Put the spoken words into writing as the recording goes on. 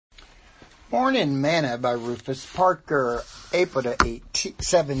Morning Manna by Rufus Parker, April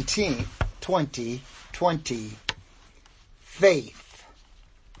 17th, 2020. Faith.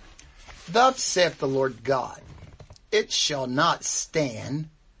 Thus saith the Lord God, it shall not stand,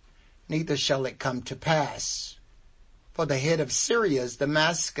 neither shall it come to pass. For the head of Syria is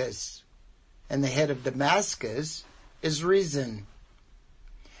Damascus, and the head of Damascus is Rezin.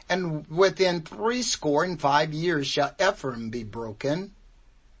 And within 65 years shall Ephraim be broken,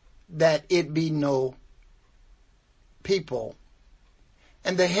 that it be no people.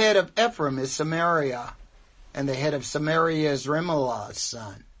 And the head of Ephraim is Samaria, and the head of Samaria is Remaliah's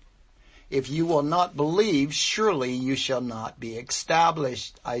son. If you will not believe, surely you shall not be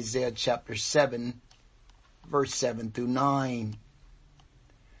established. Isaiah chapter 7, verse 7 through 9.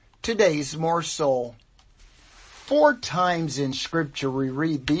 Today's morsel. 4 times in Scripture we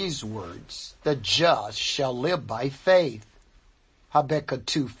read these words, the just shall live by faith. Habakkuk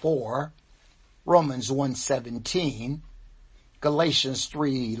 2:4, Romans 1:17, Galatians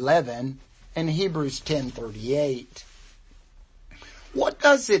 3:11, and Hebrews 10:38. What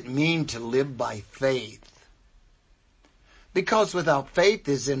does it mean to live by faith? Because without faith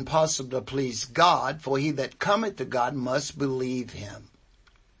it is impossible to please God, for he that cometh to God must believe him.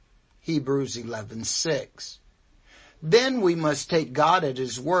 Hebrews 11:6. Then we must take God at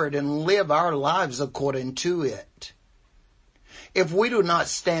his word and live our lives according to it. If we do not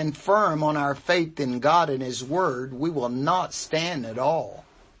stand firm on our faith in God and his word, we will not stand at all,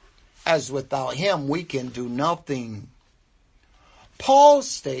 as without him we can do nothing. Paul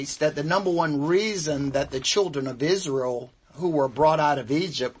states that the number one reason that the children of Israel who were brought out of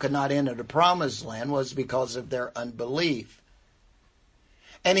Egypt could not enter the promised land was because of their unbelief.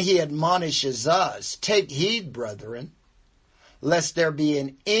 And he admonishes us, take heed, brethren, lest there be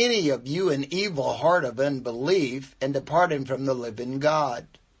in any of you an evil heart of unbelief and departing from the living God.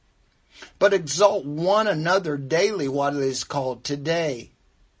 But exalt one another daily while it is called today,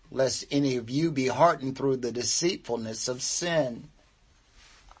 lest any of you be hardened through the deceitfulness of sin.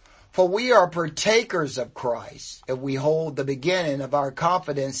 For we are partakers of Christ, if we hold the beginning of our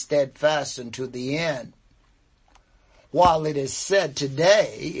confidence steadfast unto the end. While it is said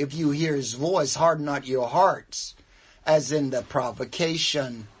today, if you hear his voice, harden not your hearts, as in the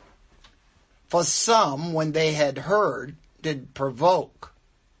provocation. For some, when they had heard, did provoke.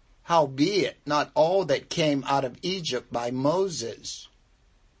 Howbeit, not all that came out of Egypt by Moses.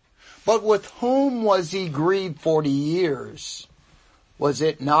 But with whom was he grieved 40 years? Was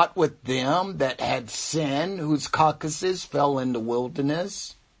it not with them that had sinned, whose carcasses fell in the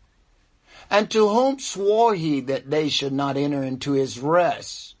wilderness? And to whom swore he that they should not enter into his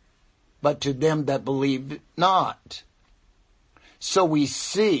rest, but to them that believed not? So we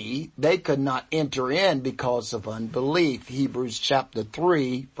see they could not enter in because of unbelief. Hebrews chapter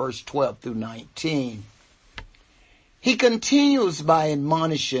 3, verse 12 through 19. He continues by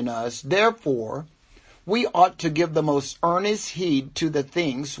admonishing us, therefore, we ought to give the most earnest heed to the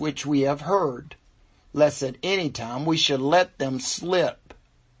things which we have heard, lest at any time we should let them slip.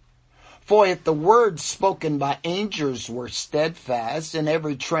 For if the words spoken by angels were steadfast, and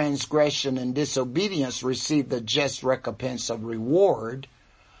every transgression and disobedience received the just recompense of reward,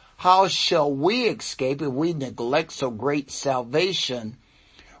 how shall we escape if we neglect so great salvation,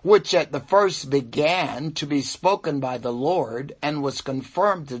 which at the first began to be spoken by the Lord, and was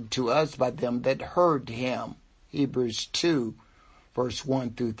confirmed to us by them that heard him? Hebrews 2, verse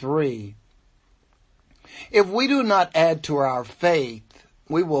 1 through 3. If we do not add to our faith,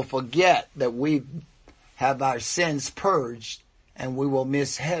 we will forget that we have our sins purged, and we will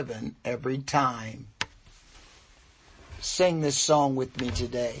miss heaven every time. Sing this song with me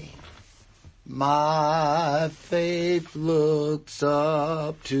today. My faith looks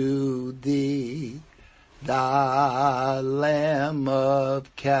up to thee, thy Lamb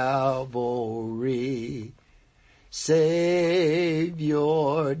of Calvary, Savior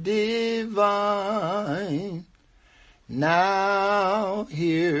divine. Now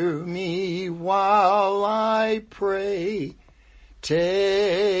hear me while I pray,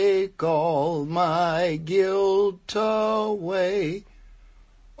 take all my guilt away.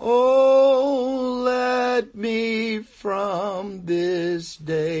 Oh, let me from this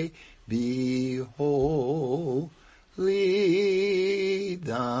day be wholly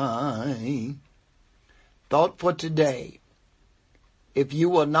thine. Thought for today. If you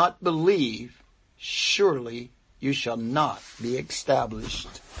will not believe, surely you shall not be established.